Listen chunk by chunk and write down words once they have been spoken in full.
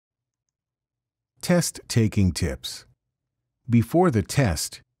Test-taking tips. Before the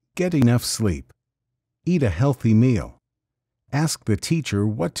test, get enough sleep. Eat a healthy meal. Ask the teacher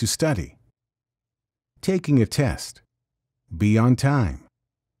what to study. Taking a test. Be on time.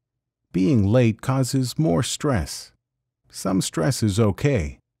 Being late causes more stress. Some stress is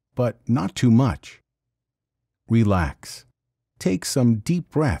okay, but not too much. Relax. Take some deep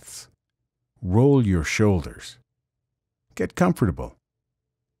breaths. Roll your shoulders. Get comfortable.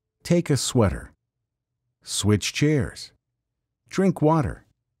 Take a sweater. Switch chairs. Drink water.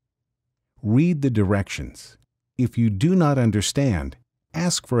 Read the directions. If you do not understand,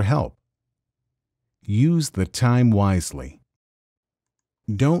 ask for help. Use the time wisely.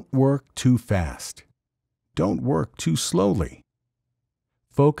 Don't work too fast. Don't work too slowly.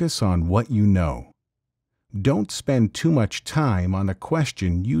 Focus on what you know. Don't spend too much time on a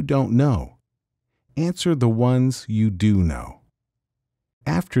question you don't know. Answer the ones you do know.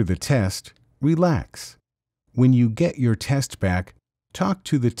 After the test, relax. When you get your test back, talk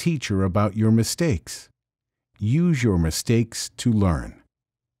to the teacher about your mistakes. Use your mistakes to learn.